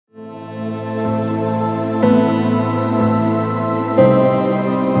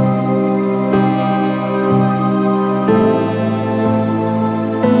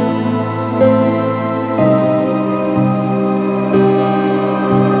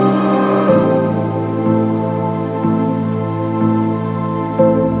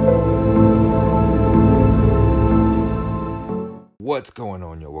going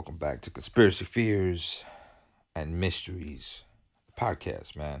on, yo? Welcome back to Conspiracy Fears and Mysteries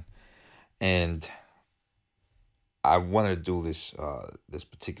podcast, man. And I wanted to do this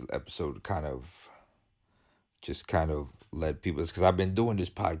particular episode to kind of let people, because I've been doing this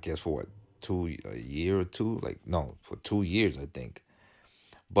podcast for what, a year or two, like no, for 2 years I think.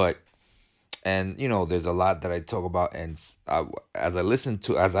 But and there's a lot that I talk about, and as I listen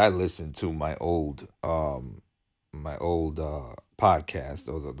to my old podcast,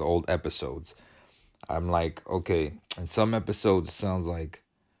 or the old episodes. I'm like, okay, in some episodes it sounds like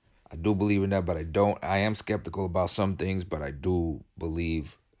I do believe in that, but I don't. I am skeptical about some things, but I do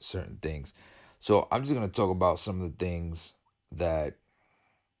believe certain things. So I'm just gonna talk about some of the things that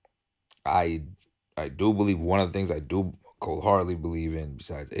I I do believe. One of the things I do cold-heartedly believe in,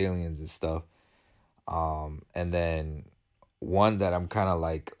 besides aliens and stuff. And then one that I'm kind of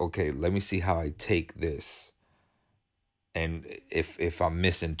like, okay, let me see how I take this, and if I'm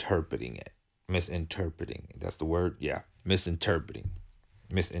misinterpreting it. Misinterpreting, that's the word. Yeah, misinterpreting,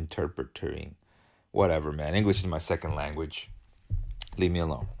 whatever, man. English is my second language. Leave me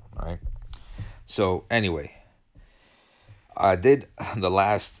alone. All right. So anyway, I did the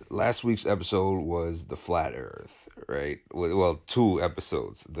last week's episode was the flat earth, right? Well, two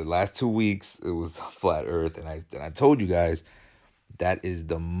episodes. The last 2 weeks it was the flat earth, and I told you guys that is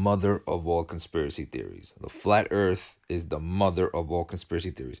the mother of all conspiracy theories. The flat earth is the mother of all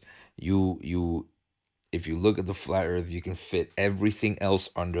conspiracy theories. You if you look at the flat earth, you can fit everything else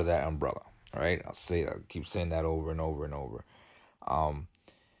under that umbrella. All right? I'll keep saying that over and over and over. Um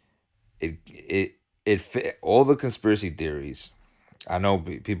it fit all the conspiracy theories. I know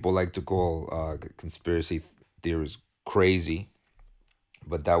people like to call conspiracy theories crazy,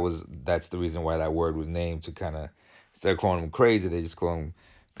 but that's the reason why that word was named, to kind of, instead of calling them crazy, they just call them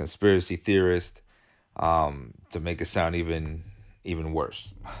conspiracy theorist, to make it sound even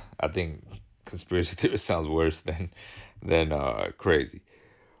worse. I think conspiracy theorist sounds worse than crazy.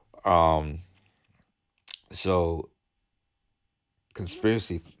 Um, so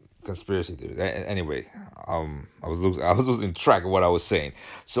conspiracy conspiracy theories. Anyway, I was losing track of what I was saying.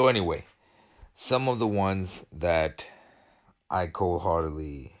 So anyway, some of the ones that I cold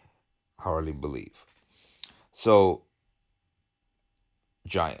heartedly believe. So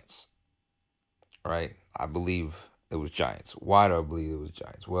giants, right? I believe it was giants. Why do I believe it was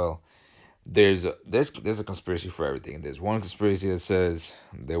giants? Well, there's a conspiracy for everything. There's one conspiracy that says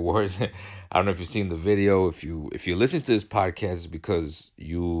there were. I don't know if you've seen the video. If you listen to this podcast, it's because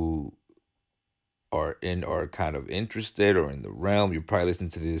you are kind of interested or in the realm. You probably listen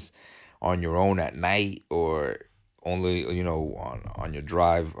to this on your own at night, or only on your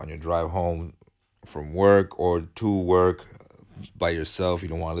drive home from work, or to work by yourself. You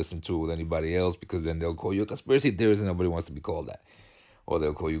don't want to listen to it with anybody else, because then they'll call you a conspiracy theorist, and nobody wants to be called that, or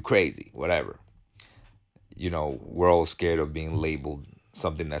they'll call you crazy, whatever. We're all scared of being labeled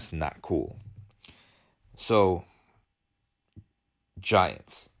something that's not cool. So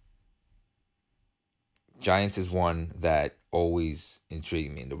giants giants is one that always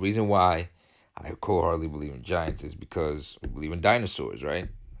intrigued me, and the reason why I wholeheartedly believe in giants is because we believe in dinosaurs, right?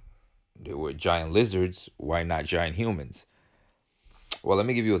 There were giant lizards. Why not giant humans? Well, let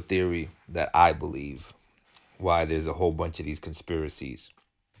me give you a theory that I believe why there's a whole bunch of these conspiracies,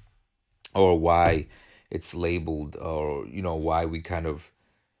 or why it's labeled, or why we kind of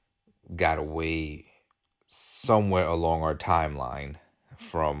got away somewhere along our timeline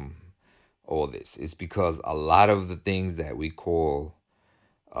from all this. It's because a lot of the things that we call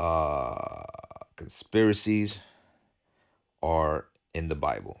uh conspiracies are in the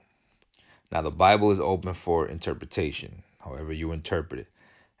Bible. Now, the Bible is open for interpretation, however you interpret it,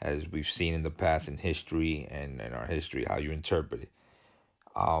 as we've seen in the past, in history and in our history, how you interpret it.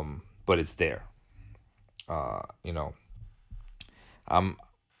 But it's there. Uh, you know, I'm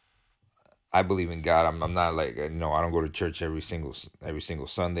I believe in God. I'm not like, I don't go to church every single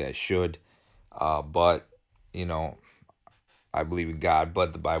Sunday. I should, but you know I believe in God.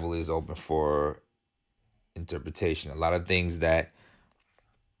 But the Bible is open for interpretation. A lot of things that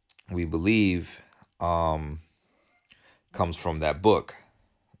we believe um comes from that book.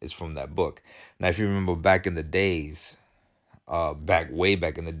 Is from that book. Now, if you remember back in the days, way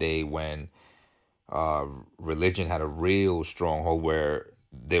back in the day, when uh, religion had a real stronghold, where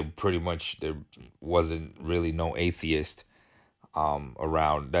there wasn't really no atheist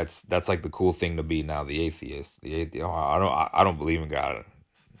around. That's like the cool thing to be now. The atheist. Oh, I don't believe in God.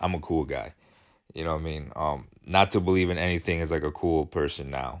 I'm a cool guy. You know what I mean? Not to believe in anything is like a cool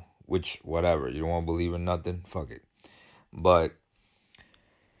person now. Which, whatever, you don't want to believe in nothing. Fuck it. But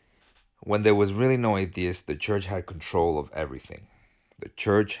when there was really no atheist, the church had control of everything. The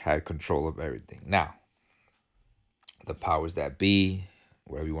church had control of everything. Now, the powers that be,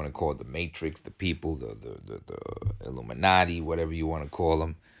 whatever you want to call it, the matrix, the people, the Illuminati, whatever you want to call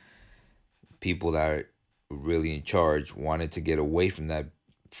them, people that are really in charge wanted to get away from that,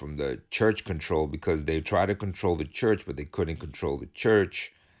 from the church control, because they tried to control the church, but they couldn't control the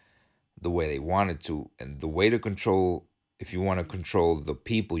church the way they wanted to. And the way to control, if you want to control the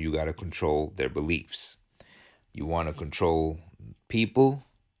people, you got to control their beliefs. You want to control people,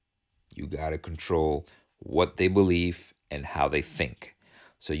 you got to control what they believe and how they think.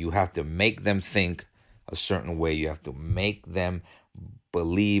 So you have to make them think a certain way. You have to make them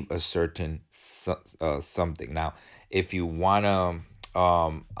believe a certain something. Now, if you want to,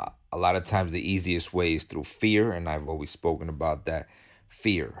 a lot of times the easiest way is through fear. And I've always spoken about that.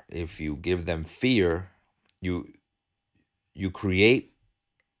 Fear. If you give them fear, you create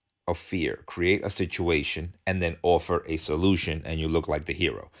a fear, create a situation, and then offer a solution, and you look like the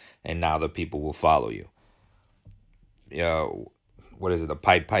hero. And now the people will follow you. Yeah, what is it? The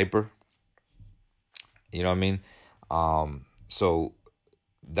Pied Piper. You know what I mean? So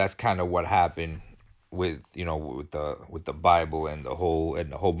that's kind of what happened with, with the Bible and the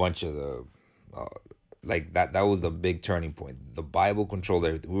whole bunch of the uh, like that was the big turning point. The Bible controlled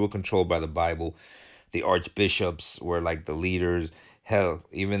everything. We were controlled by the Bible. The archbishops were like the leaders. Hell,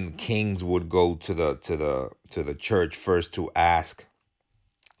 even kings would go to the church first to ask,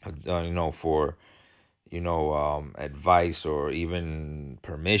 for advice or even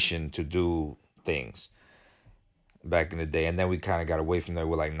permission to do things back in the day. And then we kind of got away from there.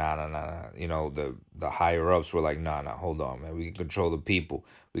 We're like, nah, nah, nah, nah. The higher ups were like, nah, nah, hold on, man. We can control the people.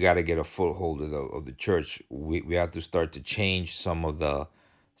 We got to get a foothold of the church. We have to start to change some of the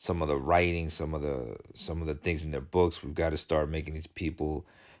writing, some of the things in their books. We've got to start making these people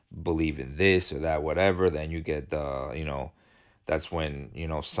believe in this or that, whatever. Then you get that's when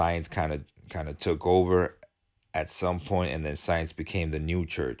science kind of took over at some point, and then science became the new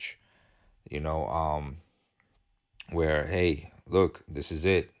church. You know, where, hey, look, this is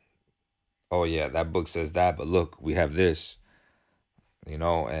it. Oh yeah, that book says that, but look, we have this.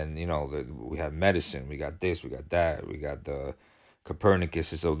 And we have medicine, we got this, we got that, we got the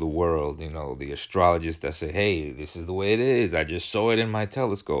Copernicuses of the world, the astrologists that say, hey, this is the way it is. I just saw it in my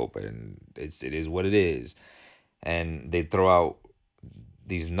telescope, and it is what it is. And they throw out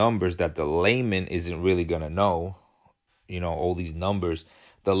these numbers that the layman isn't really gonna know. All these numbers.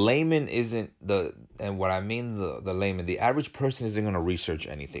 The layman isn't and what I mean, the layman, the average person isn't gonna research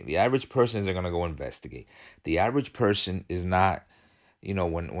anything. The average person isn't gonna go investigate. The average person is not,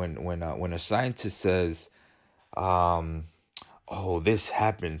 when a scientist says, um, oh, this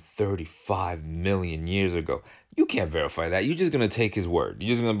happened 35 million years ago. You can't verify that. You're just gonna take his word. You're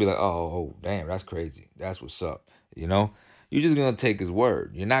just gonna be like, oh, damn, that's crazy. That's what's up. You're just gonna take his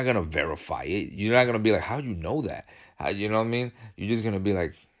word. You're not gonna verify it. You're not gonna be like, how do you know that? How, you know what I mean? You're just gonna be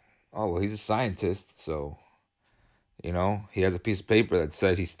like, oh, well, he's a scientist, so he has a piece of paper that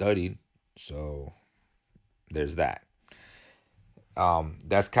says he studied. So there's that.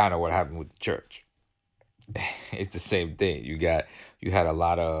 That's kind of what happened with the church. It's the same thing. You had a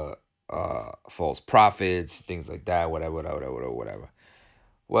lot of false prophets, things like that, whatever, whatever, whatever, whatever.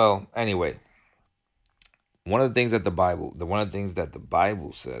 Well, anyway, one of the things that the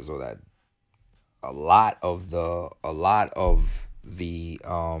Bible says, or that a lot of the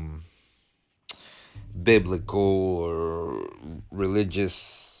biblical or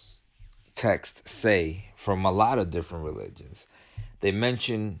religious texts say, from a lot of different religions, they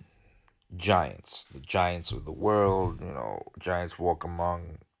mention giants, the giants of the world. Giants walk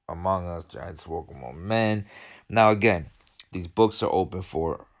among us, giants walk among men. Now again, these books are open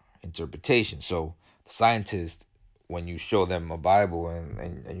for interpretation. So the scientists, when you show them a Bible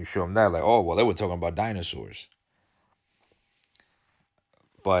and you show them that, like, oh well, they were talking about dinosaurs.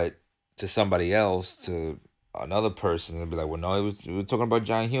 But to somebody else, to another person, they'll be like, well, no, we were talking about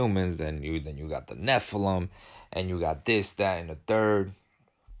giant humans. Then you got the Nephilim, and you got this, that, and the third.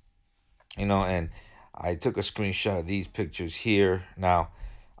 And I took a screenshot of these pictures here. Now,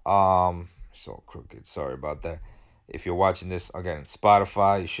 so crooked. Sorry about that. If you're watching this again,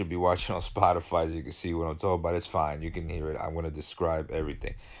 Spotify, you should be watching on Spotify. So you can see what I'm talking about. It's fine. You can hear it. I'm gonna describe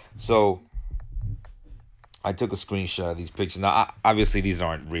everything. So I took a screenshot of these pictures. Now, obviously, these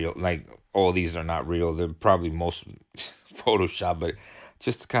aren't real. Like, all these are not real. They're probably most Photoshop, but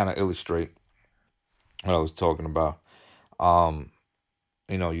just to kind of illustrate what I was talking about. Um,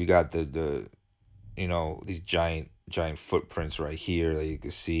 you got these giant footprints right here that you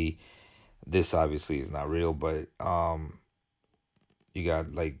can see. This obviously is not real, but you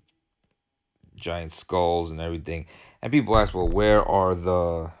got like giant skulls and everything. And people ask, well, where are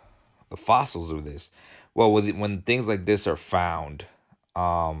the fossils of this? Well, when things like this are found,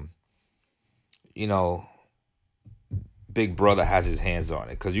 um, you know, Big Brother has his hands on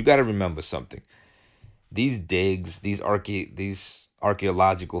it, because you got to remember something. These digs, these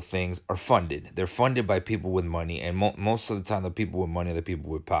archaeological things are funded. They're funded by people with money, and most of the time, the people with money are the people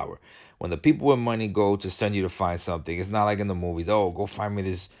with power. When the people with money go to send you to find something, it's not like in the movies. Oh, go find me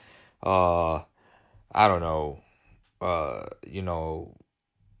this. I don't know. You know,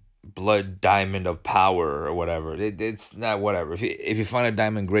 blood diamond of power or whatever. It's not whatever. If you find a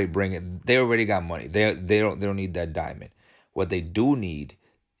diamond, great, bring it. They already got money. They don't need that diamond. What they do need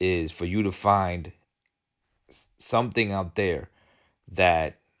is for you to find something out there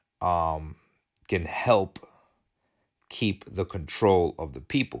that can help keep the control of the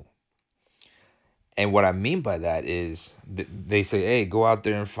people. And what I mean by that is they say, hey, go out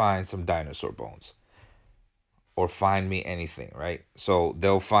there and find some dinosaur bones, or find me anything, right? So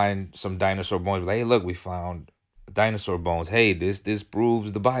they'll find some dinosaur bones. Like, hey, look, we found dinosaur bones. Hey, this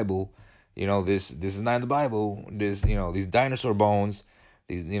proves the Bible. This is not in the Bible. These dinosaur bones.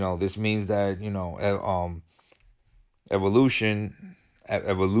 This means that evolution,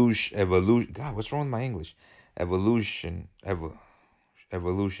 evolution. God, what's wrong with my English? Evolution.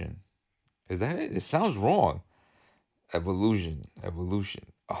 Is that it? It sounds wrong. Evolution.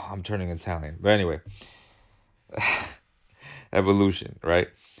 Oh, I'm turning Italian. But anyway, evolution, right?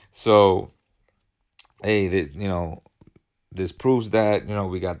 So, hey, this proves that,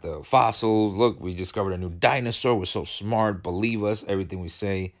 we got the fossils. Look, we discovered a new dinosaur. We're so smart. Believe us. Everything we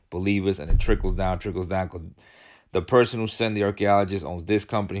say, believe us. And it trickles down. Because the person who sent the archaeologist owns this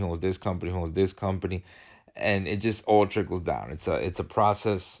company, who owns this company, who owns this company. And it just all trickles down. It's a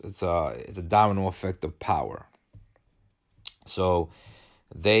process. It's a domino effect of power. So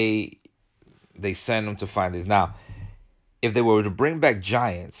they send them to find this. Now, if they were to bring back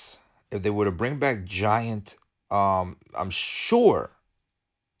giants, I'm sure,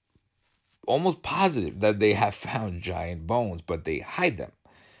 almost positive, that they have found giant bones, but they hide them.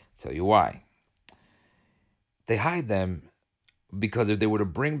 Tell you why. They hide them because if they were to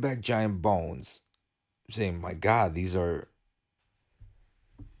bring back giant bones, saying, "My God, these are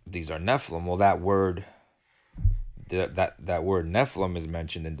Nephilim." Well, that word Nephilim is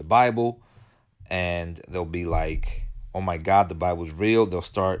mentioned in the Bible, and they'll be like, oh my God, the Bible's real. They'll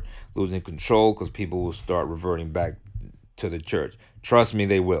start losing control because people will start reverting back to the church. Trust me,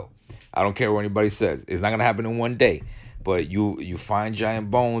 they will. I don't care what anybody says. It's not going to happen in one day. But you find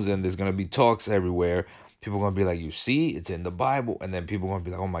giant bones, and there's going to be talks everywhere. People are going to be like, you see, it's in the Bible. And then people are going to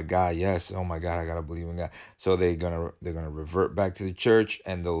be like, oh my God, yes. Oh my God, I got to believe in God. So they're gonna revert back to the church,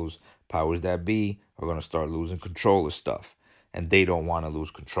 and those powers that be are going to start losing control of stuff. And they don't want to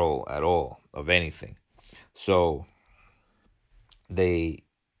lose control at all of anything. So they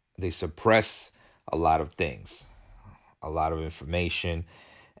suppress a lot of things, a lot of information,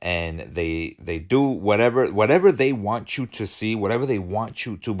 and they do whatever they want you to see, whatever they want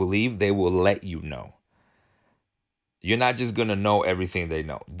you to believe, they will let you know. You're not just going to know everything they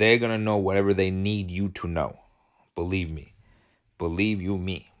know. They're going to know whatever they need you to know. Believe me. Believe you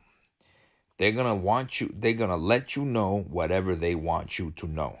me. They're going to let you know whatever they want you to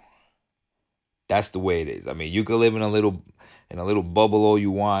know. That's the way it is. I mean, you could live in a little bubble all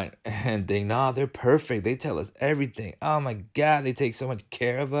you want and think, nah, they're perfect. They tell us everything. Oh my God, they take so much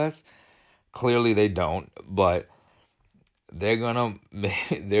care of us. Clearly they don't, but they're gonna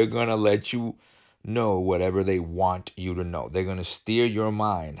they're gonna let you know whatever they want you to know. They're gonna steer your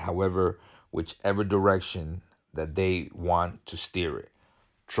mind, whichever direction that they want to steer it.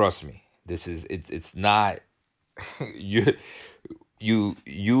 Trust me. It's not you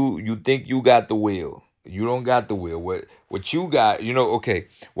you think you got the wheel. You don't got the wheel. What you got, okay.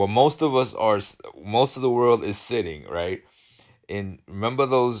 Well, most of the world is sitting, right? And remember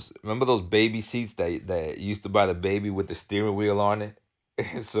those baby seats that used to buy the baby with the steering wheel on it?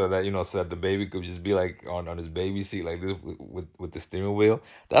 So that the baby could just be like on his baby seat like this with the steering wheel.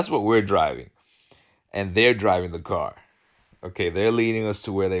 That's what we're driving. And they're driving the car. Okay, they're leading us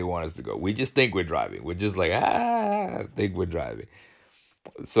to where they want us to go. We just think we're driving. We're just like, I think we're driving.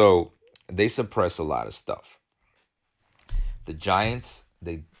 So they suppress a lot of stuff. The Giants,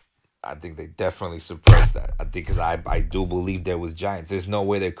 I think they definitely suppressed that. I think because I do believe there was giants. There's no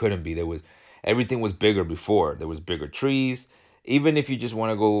way there couldn't be. Everything was bigger before. There was bigger trees. Even if you just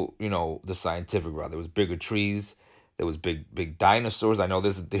want to go, the scientific route, there was bigger trees. There was big dinosaurs. I know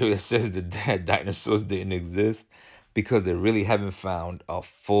there's a theory that says that dinosaurs didn't exist because they really haven't found a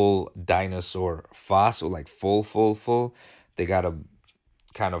full dinosaur fossil, like full. They gotta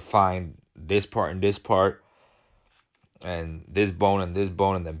kind of find this part and this part, and this bone, and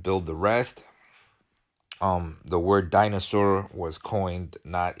then build the rest. The word dinosaur was coined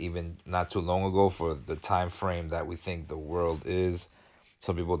not too long ago for the time frame that we think the world is.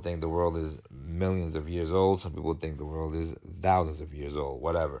 Some people think the world is millions of years old. Some people think the world is thousands of years old.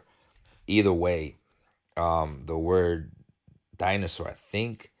 Whatever. Either way, the word dinosaur, I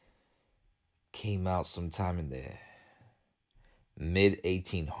think, came out sometime in the mid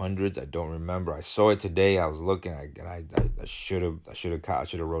 1800s. I don't remember. I saw it today. I was looking. I should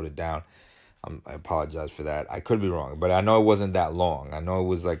have wrote it down. I apologize for that. I could be wrong, but I know it wasn't that long. I know it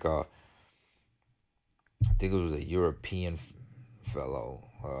was like I think it was a European fellow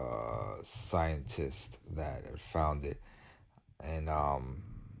scientist that had found it, and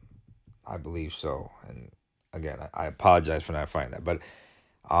I believe so. And again, I apologize for not finding that, but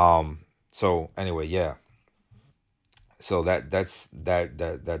so anyway, yeah. So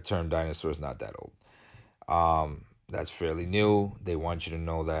that term dinosaur is not that old. That's fairly new. They want you to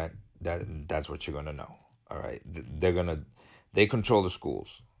know that's what you're gonna know. All right, they control the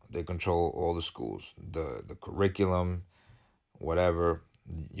schools. They control all the schools, the curriculum, whatever.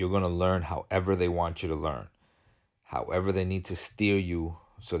 You're gonna learn however they want you to learn, however they need to steer you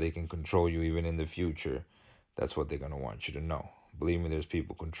so they can control you even in the future. That's what they're gonna want you to know. Believe me, there's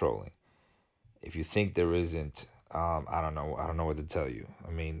people controlling. If you think there isn't, I don't know. I don't know what to tell you.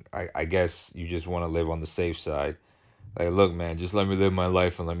 I mean, I guess you just want to live on the safe side. Like, look, man, just let me live my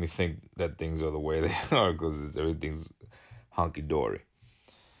life and let me think that things are the way they are because everything's hunky dory.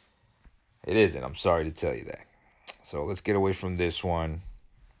 It isn't. I'm sorry to tell you that. So let's get away from this one.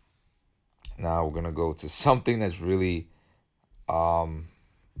 Now we're gonna go to something that's really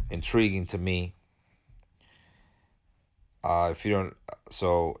intriguing to me. If you don't,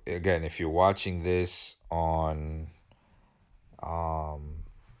 so again, if you're watching this on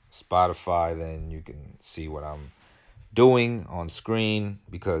Spotify, then you can see what I'm doing on screen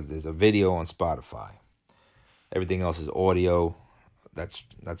because there's a video on Spotify. Everything else is audio. That's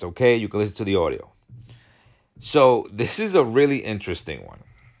okay. You can listen to the audio. So this is a really interesting one.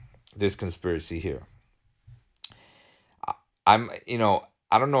 This conspiracy here. I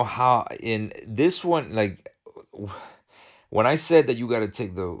don't know how in this one, like when I said that you got to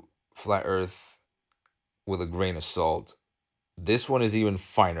take the flat Earth with a grain of salt, this one is even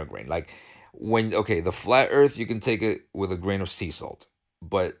finer grain. Like the flat Earth, you can take it with a grain of sea salt,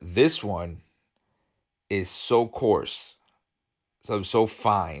 but this one is so coarse, so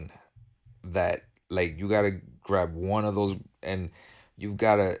fine that like you gotta grab one of those and you've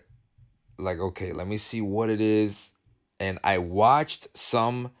gotta like, okay, let me see what it is. And I watched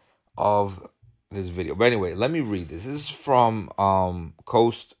some of this video. But anyway, let me read this. This is from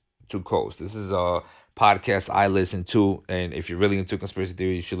Coast to Coast. This is a podcast I listen to. And if you're really into conspiracy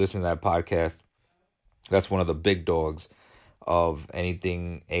theory, you should listen to that podcast. That's one of the big dogs of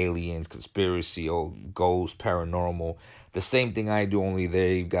anything aliens, conspiracy, or ghosts, paranormal. The same thing I do, only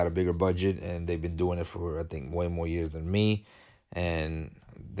they've got a bigger budget and they've been doing it for I think way more years than me. And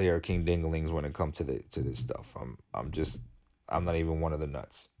they are king dinglings when it comes to this stuff. I'm not even one of the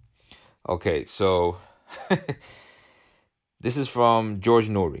nuts. Okay, so this is from George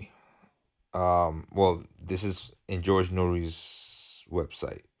Noory. Well, this is in George Noory's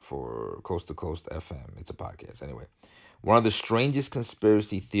website for Coast to Coast FM. It's a podcast anyway. One of the strangest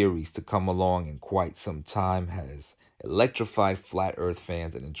conspiracy theories to come along in quite some time has electrified flat Earth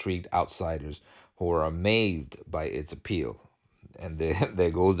fans and intrigued outsiders who are amazed by its appeal. And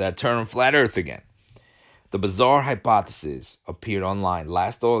there goes that term flat Earth again. The bizarre hypothesis appeared online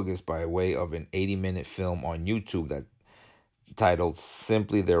last August by way of an 80-minute film on YouTube that titled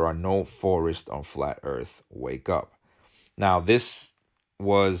simply "There Are No Forests on Flat Earth. Wake Up." Now this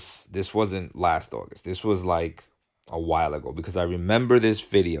wasn't last August. This was like a while ago because I remember this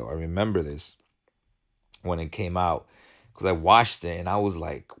video. I remember this when it came out because I watched it and I was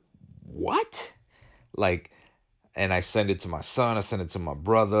like, "What?" Like, and I sent it to my son. I sent it to my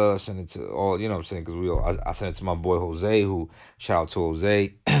brother. I sent it to all, you know what I'm saying? Because I sent it to my boy Jose, who, shout out to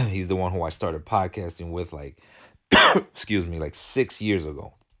Jose. He's the one who I started podcasting with, like, excuse me, like 6 years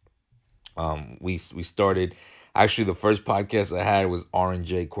ago. We started, actually, the first podcast I had was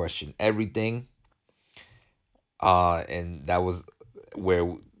R&J Question Everything. And that was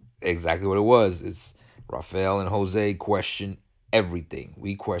where exactly what it was. It's Rafael and Jose question everything.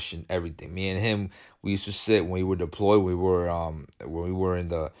 We questioned everything. Me and him, we used to sit when we were deployed. When we were in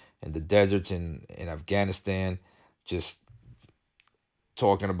the deserts in Afghanistan, just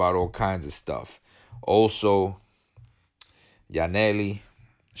talking about all kinds of stuff. Also, Yaneli,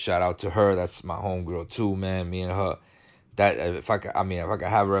 shout out to her. That's my homegirl too, man. Me and her, That if I could, I mean, if I could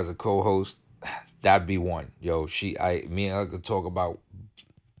have her as a co-host, that'd be one. Yo, me and her could talk about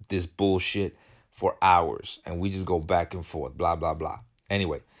this bullshit for hours, and we just go back and forth, blah blah blah.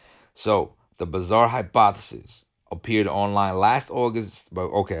 Anyway, so the bizarre hypothesis appeared online last August. But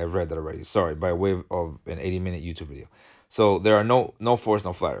okay, I've read that already. Sorry, by way of an 80-minute YouTube video. So there are no force,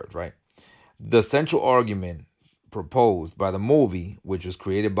 no flat Earth, right? The central argument proposed by the movie, which was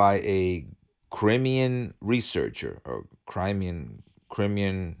created by a Crimean researcher or Crimean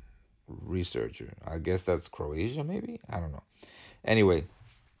researcher. I guess that's Croatia, maybe. I don't know. Anyway,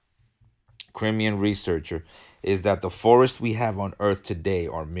 Crimean researcher is that the forests we have on Earth today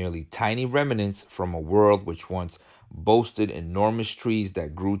are merely tiny remnants from a world which once boasted enormous trees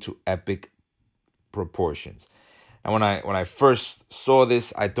that grew to epic proportions. And when I first saw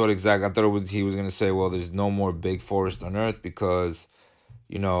this, I thought he was gonna say, well, there's no more big forest on Earth because,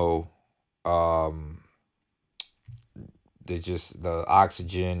 you know, um, they just the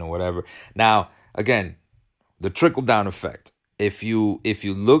oxygen or whatever. Now, again, the trickle down effect. If you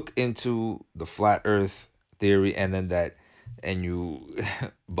look into the flat Earth theory and then that and you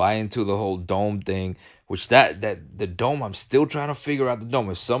buy into the whole dome thing, which that the dome, I'm still trying to figure out the dome.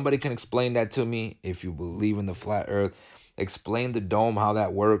 If somebody can explain that to me, if you believe in the flat Earth, explain the dome, how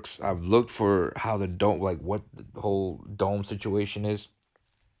that works. I've looked for how the dome, like what the whole dome situation is.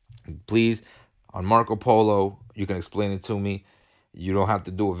 Please, on Marco Polo, you can explain it to me. You don't have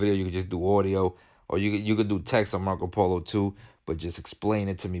to do a video. You can just do audio, or you could do text on Marco Polo too. But just explain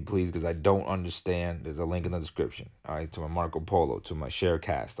it to me, please, because I don't understand. There's a link in the description. All right, to my Marco Polo, to my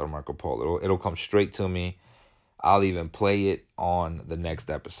Sharecast on Marco Polo. It'll come straight to me. I'll even play it on the next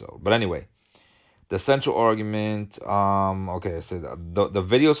episode. But anyway, the central argument. Okay, I said the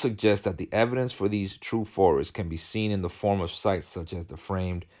video suggests that the evidence for these true forests can be seen in the form of sites such as the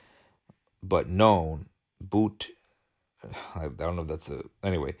framed but known boot. I don't know if that's a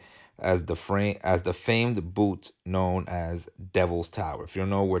anyway. As the famed boot known as Devil's Tower. If you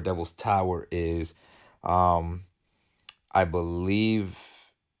don't know where Devil's Tower is, um, I believe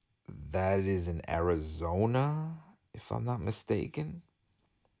that is in Arizona, if I'm not mistaken.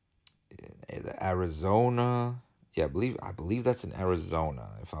 Arizona. Yeah, I believe that's in Arizona,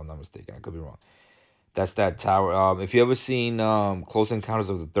 if I'm not mistaken. I could be wrong. That's that tower. If you ever seen Close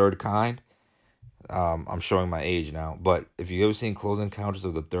Encounters of the Third Kind, I'm showing my age now, but if you ever seen Close Encounters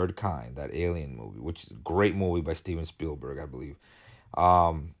of the Third Kind, that alien movie, which is a great movie by Steven Spielberg, I believe,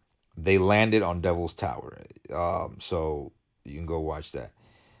 um, they landed on Devil's Tower. So you can go watch that.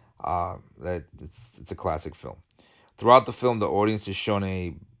 That it's a classic film. Throughout the film, the audience is shown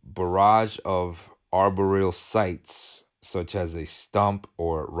a barrage of arboreal sites, such as a stump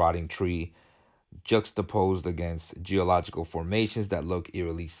or rotting tree, juxtaposed against geological formations that look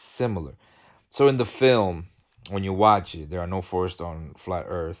eerily similar. So in the film, when you watch it, there are no forests on flat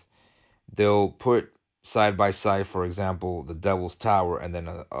Earth. They'll put side by side, for example, the Devil's Tower and then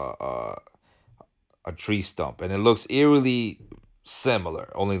a tree stump, and it looks eerily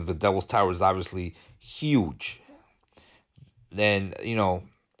similar. Only the Devil's Tower is obviously huge. Then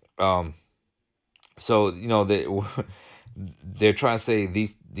um, so they're trying to say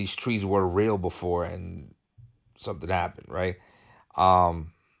these trees were real before and something happened, right?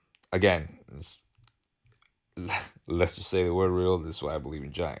 Um, Again, let's just say they were real. This is why I believe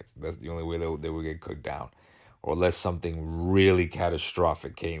in giants. That's the only way they would get cooked down. Or unless something really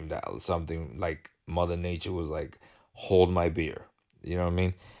catastrophic came down. Something like Mother Nature was like, hold my beer. You know what I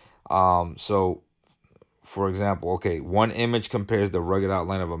mean? So, for example, okay, one image compares the rugged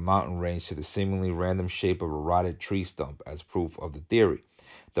outline of a mountain range to the seemingly random shape of a rotted tree stump as proof of the theory.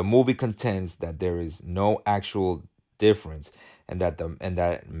 The movie contends that there is no actual difference and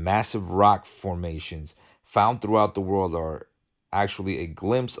that massive rock formations found throughout the world are actually a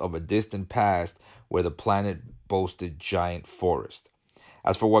glimpse of a distant past where the planet boasted giant forest.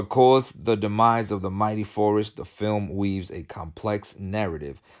 As for what caused the demise of the mighty forest, the film weaves a complex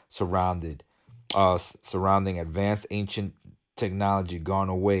narrative surrounding advanced ancient technology gone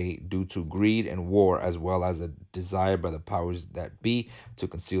away due to greed and war, as well as a desire by the powers that be to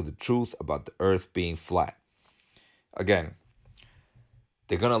conceal the truth about the earth being flat. Again,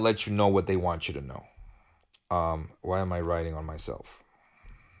 they're going to let you know what they want you to know. Why am I writing on myself?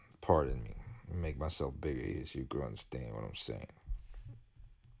 Pardon me. Make myself bigger here so you can understand what I'm saying.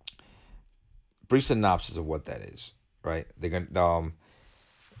 Brief synopsis of what that is, right? They're gonna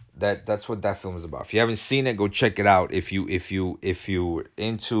that's what that film is about. If you haven't seen it, go check it out. If you're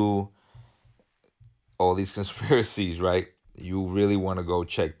into all these conspiracies, right? You really want to go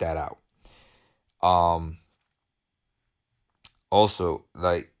check that out. Um, Also,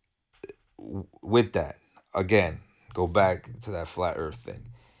 like with that, again, go back to that flat Earth thing.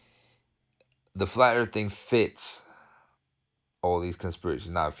 The flat Earth thing fits all these conspiracies.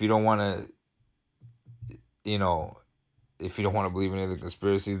 Now, if you don't want to, you know, if you don't want to believe in any of the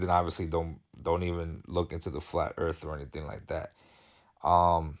conspiracies, then obviously don't even look into the flat Earth or anything like that.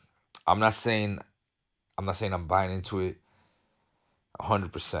 Um, I'm not saying I'm buying into it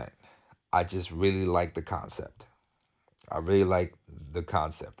 100%. I just really like the concept. I really like the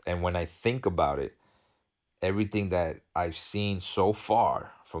concept, and when I think about it, everything that I've seen so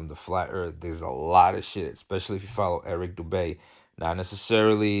far from the flat Earth, there's a lot of shit. Especially if you follow Eric Dubay, not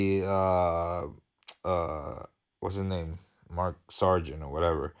necessarily what's his name, Mark Sargent or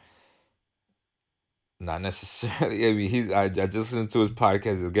whatever. Not necessarily. I mean, I just listened to his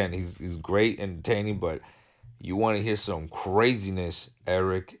podcast again. He's great, entertaining, but you want to hear some craziness,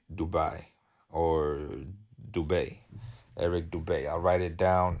 Eric Dubay or Dubay, Eric Dubay. I'll write it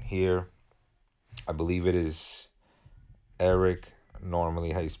down here. I believe it is Eric.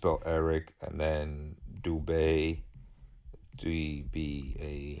 Normally, how you spell Eric, and then Dubay,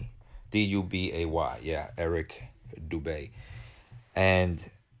 Dubay. Yeah, Eric Dubay, and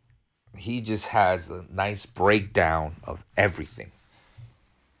he just has a nice breakdown of everything.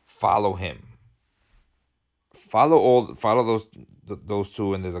 Follow him. Follow those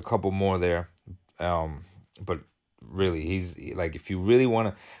two, and there's a couple more there. But really, he's like, if you really want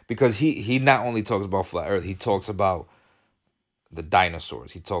to, because he not only talks about flat Earth, he talks about the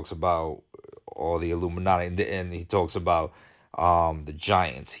dinosaurs. He talks about all the Illuminati, and he talks about the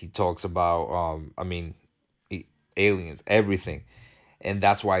giants. He talks about aliens, everything, and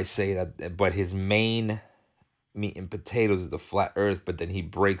that's why I say that. But his main meat and potatoes is the flat Earth. But then he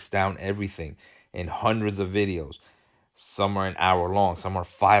breaks down everything in hundreds of videos. Some are an hour long, some are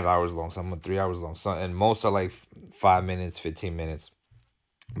 5 hours long, some are 3 hours long, and most are like 5 minutes, 15 minutes.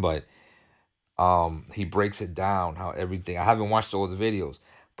 But he breaks it down how everything. I haven't watched all the videos,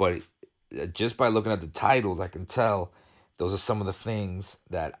 but just by looking at the titles, I can tell those are some of the things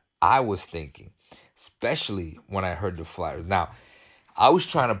that I was thinking, especially when I heard the flat Earth. Now, I was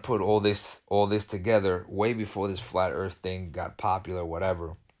trying to put all this together way before this flat Earth thing got popular,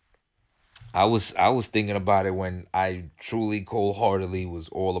 whatever. I was thinking about it when I truly cold heartedly was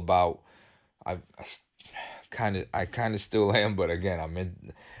all about. I kind of still am, but again,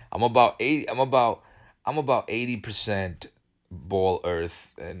 I'm about 80. I'm about 80% ball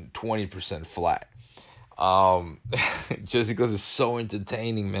Earth and 20% flat. Um, just because it's so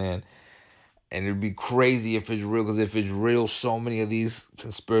entertaining, man. And it'd be crazy if it's real. Because if it's real, so many of these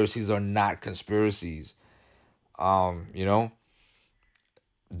conspiracies are not conspiracies. You know,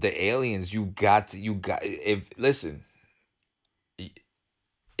 the aliens. You got. If listen,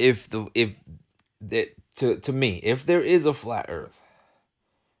 if that to me, if there is a flat Earth,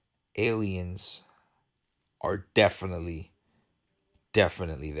 aliens are definitely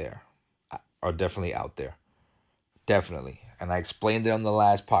there, are definitely out there, definitely. And I explained it on the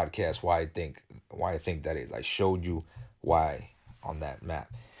last podcast why I think that is. I showed you why on that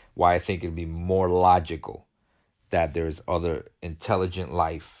map, why I think it'd be more logical that there's other intelligent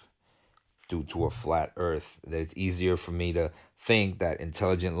life due to a flat Earth. That it's easier for me to think that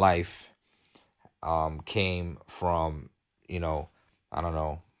intelligent life came from, you know, I don't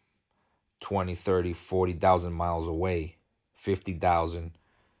know, 20, 30, 40,000 miles away, 50,000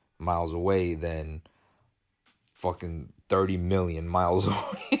 miles away than fucking 30 million miles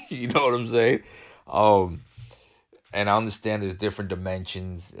away. You know what I'm saying? Um, and I understand there's different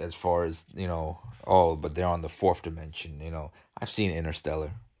dimensions as far as, oh, but they're on the fourth dimension, I've seen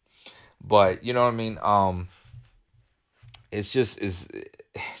Interstellar. But you know what I mean? It's just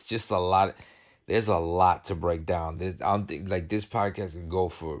a lot. There's a lot to break down. I don't think like this podcast can go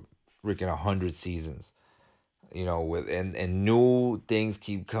for freaking 100 seasons. With and new things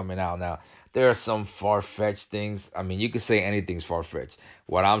keep coming out. Now there are some far fetched things. I mean, you could say anything's far fetched.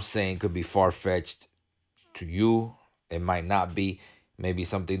 What I'm saying could be far fetched to you. It might not be. Maybe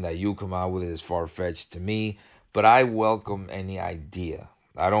something that you come out with is far fetched to me. But I welcome any idea.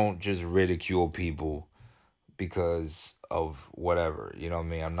 I don't just ridicule people because of whatever. You know what I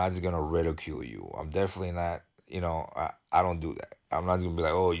mean? I'm not just gonna ridicule you. I'm definitely not. I don't do that. I'm not gonna be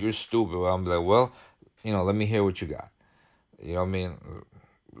like, oh, you're stupid. Well, I'm like, well, let me hear what you got. You know what I mean?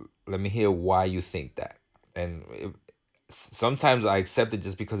 Let me hear why you think that. And sometimes I accept it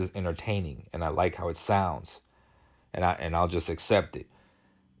just because it's entertaining and I like how it sounds, and I'll just accept it.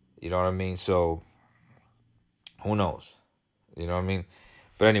 You know what I mean? So who knows? You know what I mean?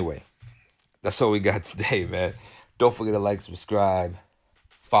 But anyway, that's all we got today, man. Don't forget to like, subscribe,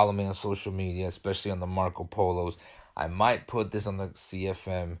 follow me on social media, especially on the Marco Polos. I might put this on the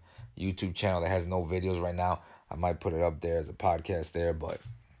CFM YouTube channel that has no videos right now. I might put it up there as a podcast there, but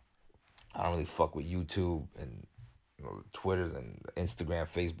I don't really fuck with YouTube and Twitters and Instagram,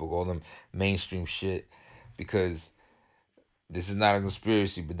 Facebook, all them mainstream shit, because this is not a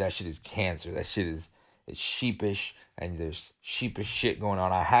conspiracy, but that shit is cancer. That shit is it's sheepish, and there's sheepish shit going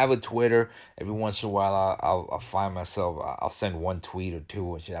on. I have a Twitter. Every once in a while, I'll find myself. I'll send one tweet or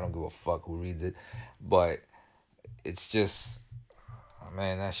two and shit. I don't give a fuck who reads it, but it's just,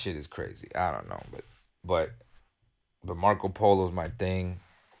 man, that shit is crazy. I don't know, but but Marco Polo's my thing,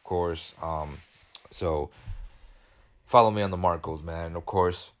 of course. So follow me on the Marcos, man. And of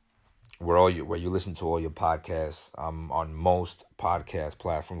course, where you listen to all your podcasts. I'm on most podcast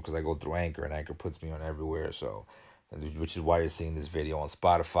platforms because I go through Anchor, and Anchor puts me on everywhere. So, which is why you're seeing this video on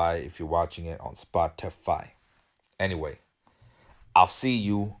Spotify if you're watching it on Spotify. Anyway, I'll see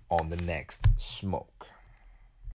you on the next smoke.